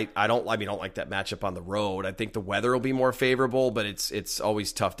 but I don't like that matchup on the road. I think the weather will be more favorable, but it's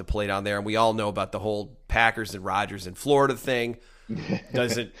always tough to play down there. And we all know about the whole Packers and Rodgers in Florida thing.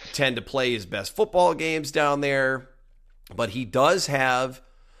 Doesn't tend to play his best football games down there, but he does have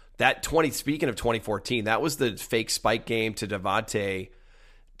that speaking of 2014, that was the fake spike game to Devontae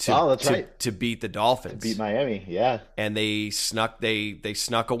to beat the Dolphins. To beat Miami, yeah. And they snuck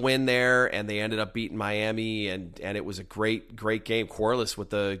a win there, and they ended up beating Miami, and it was a great game. Corliss with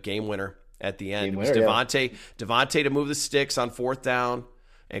the game winner at the end. It was Devontae to move the sticks on 4th down,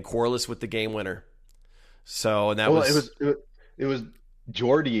 and Corliss with the game winner. So, and that it was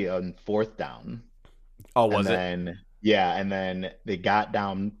Jordy on 4th down. Oh, was it? Yeah, and then they got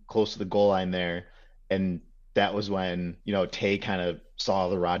down close to the goal line there, and that was when, Tay kind of saw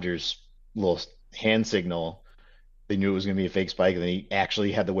the Rodgers little hand signal. They knew it was going to be a fake spike, and then he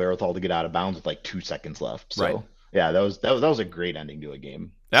actually had the wherewithal to get out of bounds with like 2 seconds left. So, right. Yeah, that was a great ending to a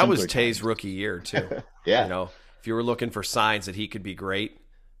game. That was Tay's rookie year too. Yeah. If you were looking for signs that he could be great,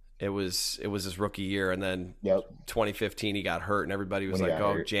 it was his rookie year, and then 2015 he got hurt, and everybody was like,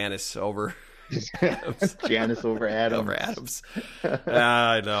 "Oh, Janis over." Janice over Adams. Over Adams.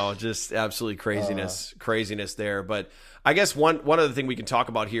 I know, just absolutely craziness there. But I guess one other thing we can talk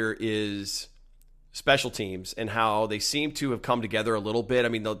about here is special teams and how they seem to have come together a little bit. I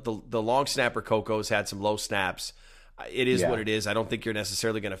mean, the long snapper Coco's had some low snaps. It is what it is. I don't think you're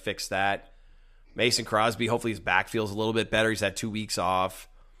necessarily going to fix that. Mason Crosby, hopefully his back feels a little bit better. He's had 2 weeks off.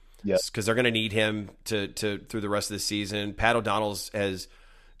 Yes, because they're going to need him to through the rest of the season. Pat O'Donnell has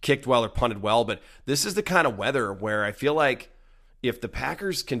kicked well or punted well, but this is the kind of weather where I feel like if the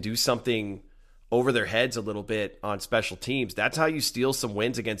Packers can do something over their heads a little bit on special teams, that's how you steal some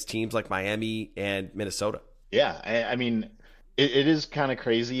wins against teams like Miami and Minnesota. Yeah, I mean, it is kind of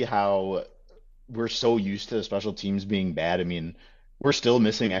crazy how we're so used to special teams being bad. I mean, we're still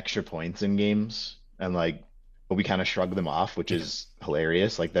missing extra points in games, and but we kind of shrug them off, which is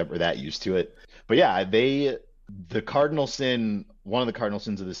hilarious. Like that, we're that used to it. But yeah, the cardinal sin, one of the cardinal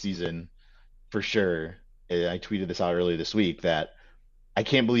sins of the season, for sure. I tweeted this out earlier this week that I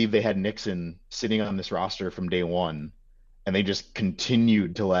can't believe they had Nixon sitting on this roster from day one, and they just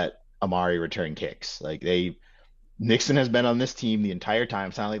continued to let Amari return kicks. Nixon has been on this team the entire time.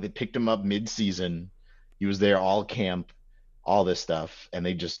 It's not like they picked him up mid-season. He was there all camp, all this stuff, and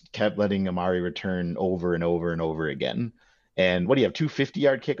they just kept letting Amari return over and over and over again. And what do you have, 2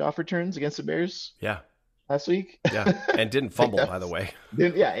 50-yard kickoff returns against the Bears? Yeah. Last week? Yeah, and didn't fumble, by the way.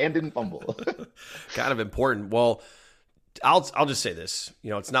 And didn't fumble. Kind of important. Well, I'll just say this.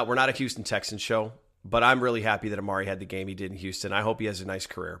 We're not a Houston Texans show, but I'm really happy that Amari had the game he did in Houston. I hope he has a nice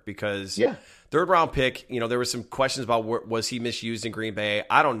career because third round pick, there were some questions about was he misused in Green Bay?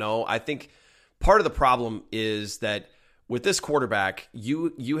 I don't know. I think part of the problem is that with this quarterback,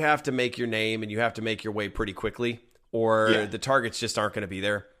 you have to make your name and you have to make your way pretty quickly or the targets just aren't going to be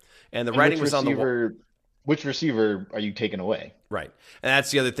there. And the writing was on the wall. Which receiver are you taking away? Right. And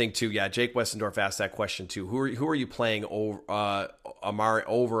that's the other thing too. Yeah, Jake Westendorf asked that question too. Who are you playing over Amari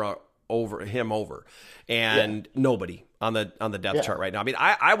over him? And nobody on the depth chart right now. I mean,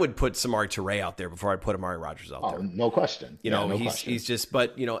 I would put Samori Toure out there before I put Amari Rodgers out there. No question. He's just,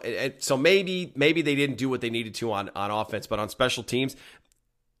 but so maybe they didn't do what they needed to on offense, but on special teams,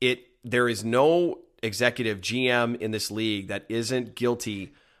 there is no executive GM in this league that isn't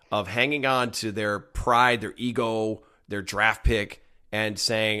guilty of hanging on to their pride, their ego, their draft pick, and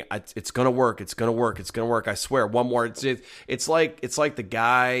saying it's gonna work, it's gonna work, it's gonna work. I swear, one more. It's like the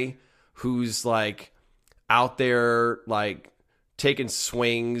guy who's like out there like taking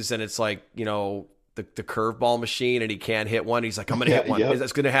swings, and it's like the curveball machine, and he can't hit one. He's like, I'm gonna hit one.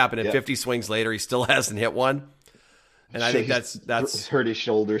 That's gonna happen. And 50 swings later, he still hasn't hit one. And I think that's hurt his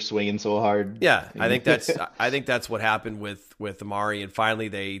shoulder swinging so hard. Yeah, I think that's what happened with Amari, and finally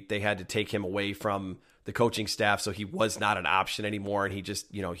they had to take him away from the coaching staff, so he was not an option anymore, and he just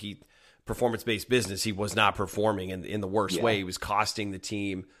he performance-based business. He was not performing in the worst way. He was costing the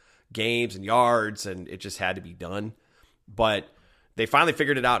team games and yards, and it just had to be done. But they finally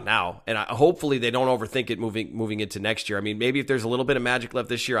figured it out now, and hopefully they don't overthink it moving into next year. I mean, maybe if there's a little bit of magic left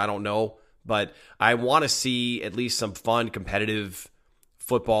this year, I don't know. But I want to see at least some fun, competitive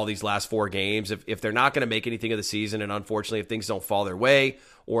football these last 4 games. If they're not going to make anything of the season, and unfortunately if things don't fall their way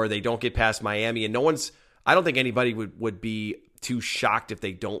or they don't get past Miami, and I don't think anybody would be too shocked if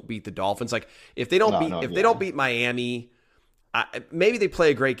they don't beat the Dolphins. Like if they don't beat Miami, maybe they play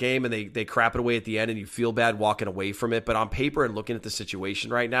a great game and they crap it away at the end and you feel bad walking away from it. But on paper and looking at the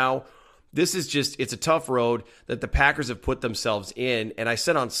situation right now, this is it's a tough road that the Packers have put themselves in. And I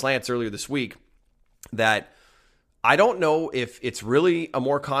said on Slants earlier this week that I don't know if it's really a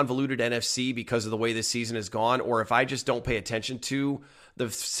more convoluted NFC because of the way this season has gone, or if I just don't pay attention to the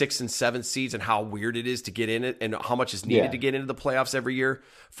 6th and 7th seeds and how weird it is to get in it and how much is needed to get into the playoffs every year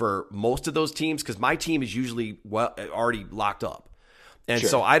for most of those teams. Because my team is usually already locked up. And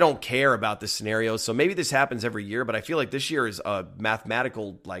so I don't care about the scenarios. So maybe this happens every year, but I feel like this year is a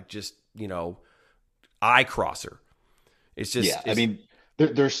mathematical, eye crosser. It's just, I mean,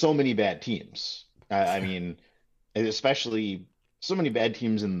 there's so many bad teams. I mean, especially so many bad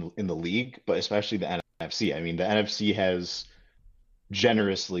teams in the league, but especially the NFC. I mean, the NFC has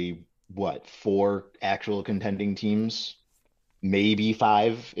generously 4 actual contending teams, maybe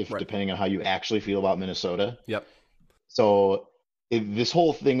 5, depending on how you actually feel about Minnesota. Yep. So this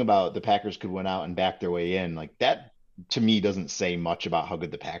whole thing about the Packers could win out and back their way in, like that, to me, doesn't say much about how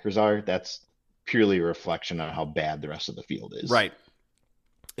good the Packers are. That's purely a reflection on how bad the rest of the field is. Right.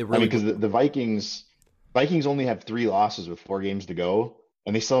 It really, because the Vikings only have 3 losses with 4 games to go,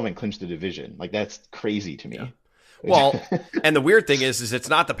 and they still haven't clinched the division. Like that's crazy to me. Yeah. Well, and the weird thing is it's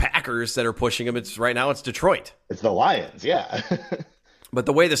not the Packers that are pushing them. It's Detroit. It's the Lions. Yeah. But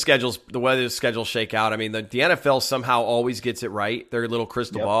the way the schedules shake out, I mean, the NFL somehow always gets it right. Their little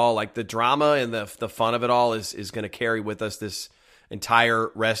crystal ball, like the drama and the fun of it all is going to carry with us this entire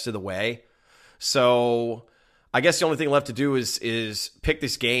rest of the way. So I guess the only thing left to do is pick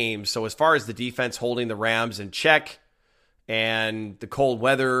this game. So as far as the defense holding the Rams in check and the cold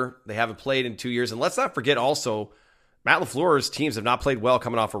weather, they haven't played in 2 years. And let's not forget also, Matt LaFleur's teams have not played well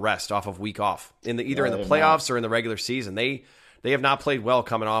coming off a rest, off of week off, either in the playoffs or in the regular season. They have not played well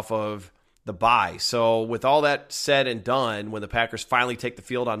coming off of the bye. So with all that said and done, when the Packers finally take the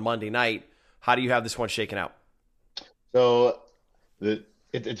field on Monday night, how do you have this one shaken out? So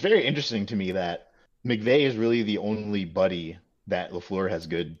it's very interesting to me that McVay is really the only buddy that LaFleur has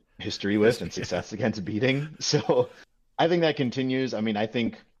good history with and success against beating. So I think that continues. I mean, I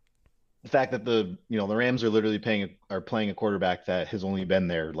think the fact that the Rams are literally playing a quarterback that has only been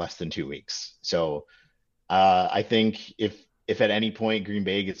there less than 2 weeks. So I think if at any point Green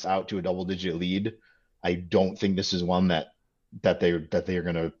Bay gets out to a double-digit lead, I don't think this is one that they are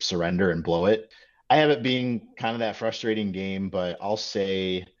going to surrender and blow it. I have it being kind of that frustrating game, but I'll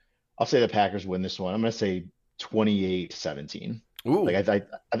say the Packers win this one. I'm going to say 28-17. Ooh. Like I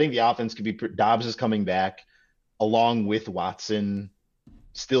think the offense could be. Dobbs is coming back along with Watson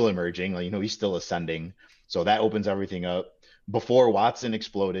still emerging. Like, he's still ascending. So that opens everything up. Before Watson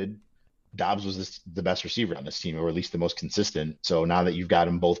exploded, Dobbs was the best receiver on this team, or at least the most consistent. So now that you've got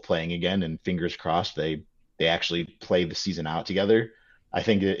them both playing again, and fingers crossed they actually play the season out together, I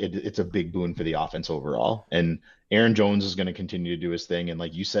think it's a big boon for the offense overall. And Aaron Jones is going to continue to do his thing. And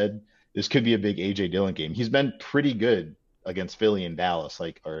like you said, this could be a big A.J. Dillon game. He's been pretty good against Philly and Dallas,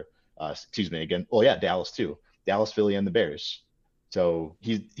 Dallas too. Dallas, Philly, and the Bears. So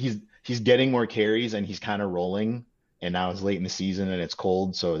he's getting more carries, and he's kind of rolling. And now it's late in the season and it's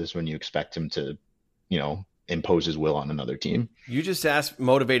cold, so this is when you expect him to, impose his will on another team. You just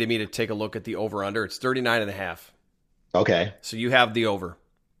motivated me to take a look at the over-under. It's 39.5. Okay. So you have the over.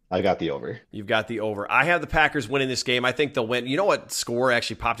 I got the over. You've got the over. I have the Packers winning this game. I think they'll win. You know what score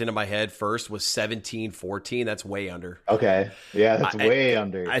actually popped into my head first was 17-14. That's way under. Okay. Yeah, that's way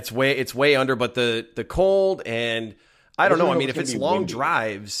under. It's way under, but the cold and I don't know. I mean, if it's long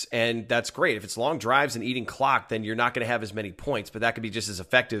drives, and that's great. If it's long drives and eating clock, then you're not going to have as many points, but that could be just as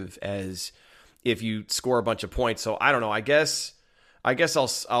effective as if you score a bunch of points. So I don't know. I guess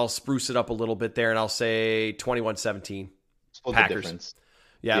I'll spruce it up a little bit there, and I'll say 21-17 Packers.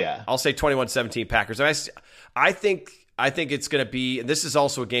 Yeah, I'll say 21-17 Packers. I think it's going to be, and this is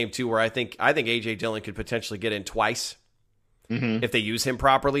also a game too where I think A.J. Dillon could potentially get in twice. Mm-hmm. If they use him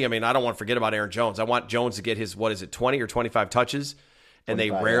properly. I mean, I don't want to forget about Aaron Jones. I want Jones to get his, 20 or 25 touches, and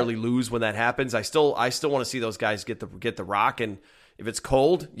they rarely lose when that happens. I still want to see those guys get the rock. And if it's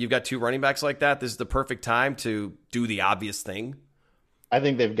cold, you've got two running backs like that, this is the perfect time to do the obvious thing. I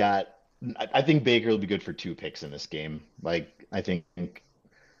think Baker will be good for 2 picks in this game. Like, I think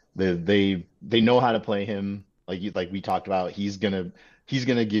they know how to play him. Like we talked about, he's gonna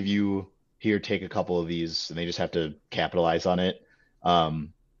give you, here, take a couple of these, and they just have to capitalize on it.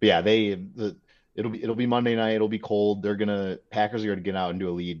 But yeah, it'll be Monday night. It'll be cold. Packers are gonna get out and do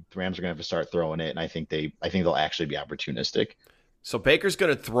a lead. The Rams are gonna have to start throwing it, and I think they'll actually be opportunistic. So Baker's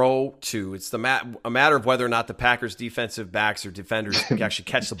gonna throw 2. It's a matter of whether or not the Packers defensive backs or defenders can actually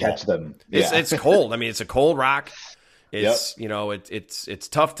catch the ball. Catch them. Yeah. It's cold. I mean, it's a cold rock. It's it's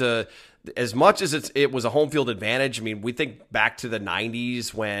tough to. As much as it was a home field advantage, I mean, we think back to the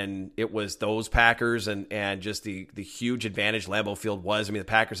 90s when it was those Packers and just the huge advantage Lambeau Field was. I mean, the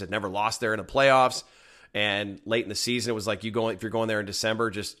Packers had never lost there in the playoffs, and late in the season, it was like if you're going there in December,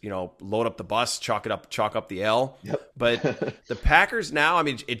 just load up the bus, chalk up the L. Yep. But the Packers now, I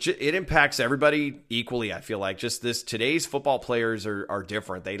mean, it impacts everybody equally. I feel like just today's football players are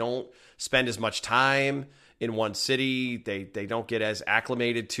different. They don't spend as much time in one city. They don't get as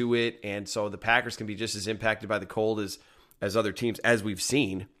acclimated to it, and so the Packers can be just as impacted by the cold as other teams, as we've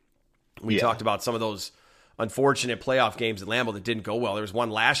seen. We talked about some of those unfortunate playoff games at Lambeau that didn't go well. There was one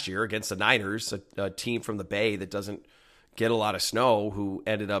last year against the Niners, a team from the Bay that doesn't get a lot of snow, who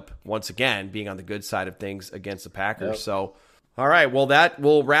ended up once again being on the good side of things against the Packers. Yep. So all right, well, that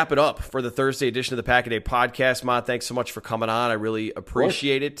will wrap it up for the Thursday edition of the Pack a Day podcast. Ma, thanks so much for coming on. I really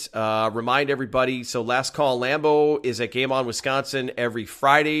appreciate it. Remind everybody, so Last Call Lambeau is at Game On Wisconsin every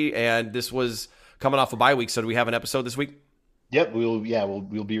Friday, and this was coming off a bye week, so do we have an episode this week? Yep,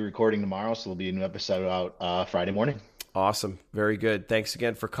 we'll be recording tomorrow, so there'll be a new episode out Friday morning. Awesome. Very good. Thanks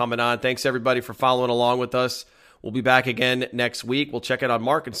again for coming on. Thanks, everybody, for following along with us. We'll be back again next week. We'll check in on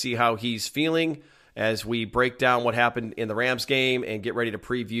Mark and see how he's feeling as we break down what happened in the Rams game and get ready to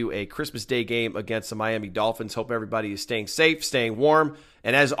preview a Christmas Day game against the Miami Dolphins. Hope everybody is staying safe, staying warm,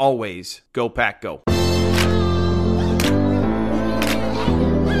 and as always, go Pack, go.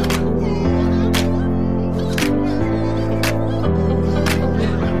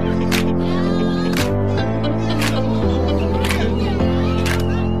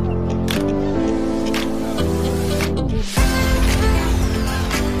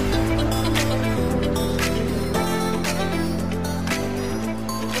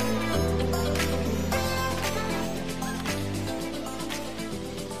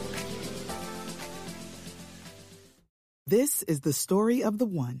 This is the story of the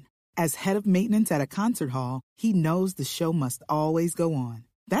one. As head of maintenance at a concert hall, he knows the show must always go on.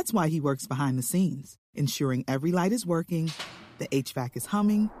 That's why he works behind the scenes, ensuring every light is working, the HVAC is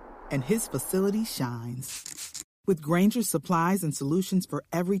humming, and his facility shines. With Grainger's supplies and solutions for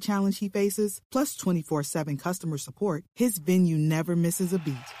every challenge he faces, plus 24/7 customer support, his venue never misses a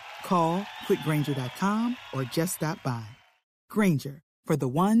beat. Call quickgrainger.com or just stop by. Grainger, for the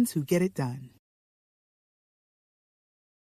ones who get it done.